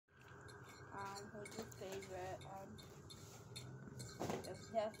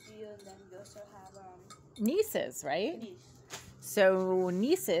nephew, and then we also have nieces, right? niece. So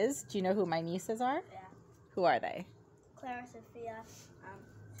nieces, do you know who my nieces are? Yeah. Who are they? Clara, Sophia,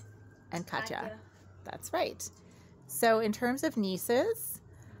 And Katya. Katya. That's right. So in terms of nieces,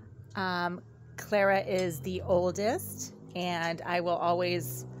 Clara is the oldest, and I will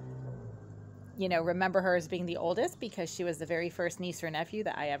always, you know, remember her as being the oldest because she was the very first niece or nephew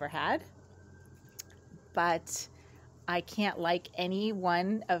that I ever had. But I can't like any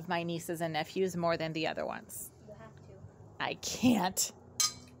one of my nieces and nephews more than the other ones. You have to. I can't.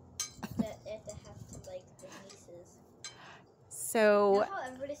 You have to like the nieces. So. You know how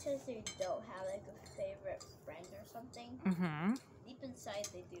everybody says they don't have like a favorite friend or something? Mm-hmm. Deep inside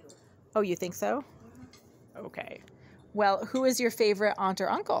they do. Oh, you think so? Mm-hmm. Okay. Well, who is your favorite aunt or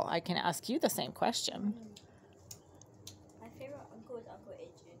uncle? I can ask you the same question. My favorite uncle is Uncle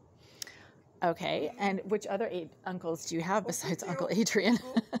Adrian. Okay, and which other uncles do you have besides Uncle Adrian?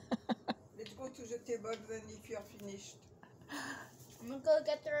 Let's go to the table then if you are finished. I'm gonna go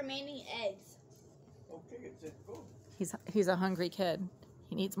get the remaining eggs. Okay, let's go. He's a hungry kid.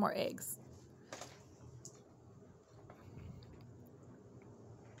 He needs more eggs.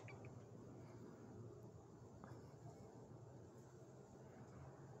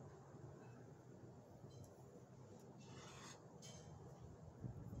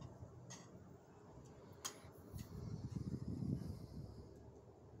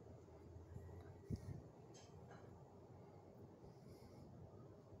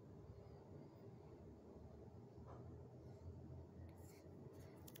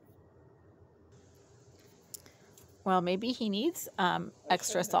 Well, maybe he needs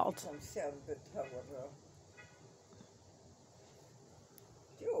extra salt.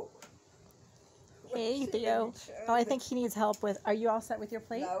 Hey, Theo. Oh, I think he needs help with... Are you all set with your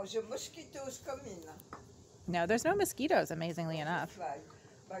plate? Now the mosquitoes come in. No, there's no mosquitoes, amazingly enough.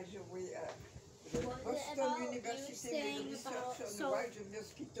 By the way, the Boston University made research on why the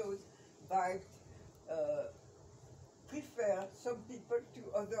mosquitoes bite prefer some people to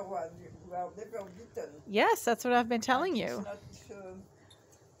other ones who are never bitten. Yes, that's what I've been telling you. Not,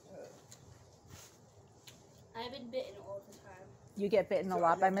 I've been bitten all the time. You get bitten a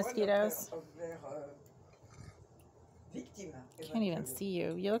lot by mosquitoes? Of their victim. Can't even see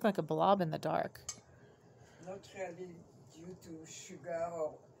you. You look like a blob in the dark. Not really due to sugar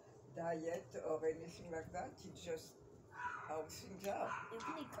or diet or anything like that. It's just how things are. You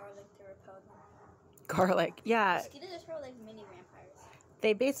can eat garlic to repel them. Garlic, yeah. Mosquitoes are like mini vampires.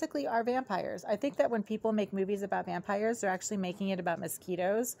 They basically are vampires. I think that when people make movies about vampires, they're actually making it about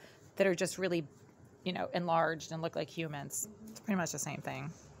mosquitoes that are just really, you know, enlarged and look like humans. It's pretty much the same thing.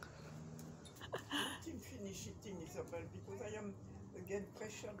 Let him finish eating, Isabel, because I am again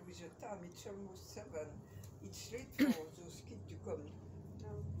pressured with the time. It's almost 7. It's late for those kids to come.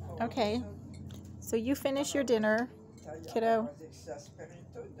 No. Okay. So you finish your dinner, kiddo. I was exasperated.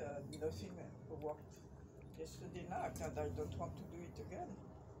 Nothing worked yesterday night, and I don't want to do it again.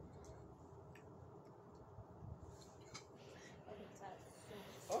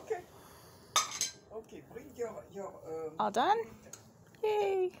 Okay. Okay, bring your All done?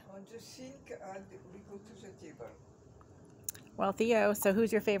 Yay. on the sink and we go to the table. Well, Theo, so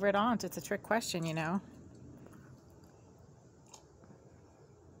who's your favorite aunt? It's a trick question, you know.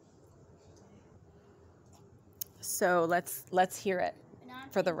 So let's hear it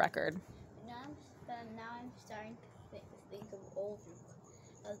for the record. Now I'm starting to think of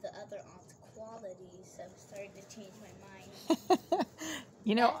the other aunt's qualities. I'm starting to change my mind.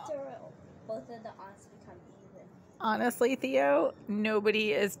 You know, After both of the aunts become even. Honestly, Theo,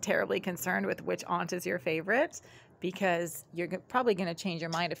 nobody is terribly concerned with which aunt is your favorite because you're probably going to change your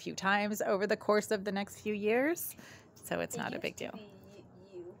mind a few times over the course of the next few years. So it's not a big deal.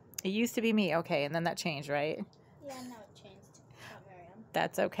 It used to be me, okay, and then that changed, right? Yeah, now it changed to Miriam.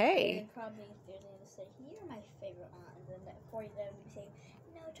 That's okay. And probably they're going to say, you're my favorite aunt, and then that 40 of them will be saying,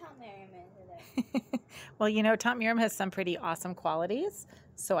 no, Tom Miriam is there. Well, you know, Tom Miriam has some pretty awesome qualities,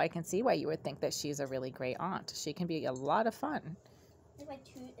 so I can see why you would think that she's a really great aunt. She can be a lot of fun. If I have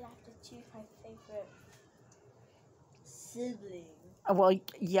to choose my favorite sibling. Well,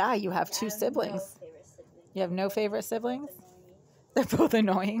 yeah, you have two siblings. No favorite sibling. You have no favorite siblings? They're both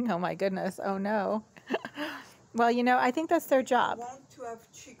annoying. Oh my goodness. Oh no. Well, you know, I think that's their job. You want to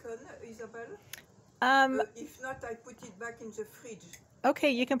have chicken, Isabel? If not, I put it back in the fridge. Okay,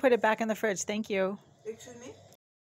 you can put it back in the fridge. Thank you. Excuse me?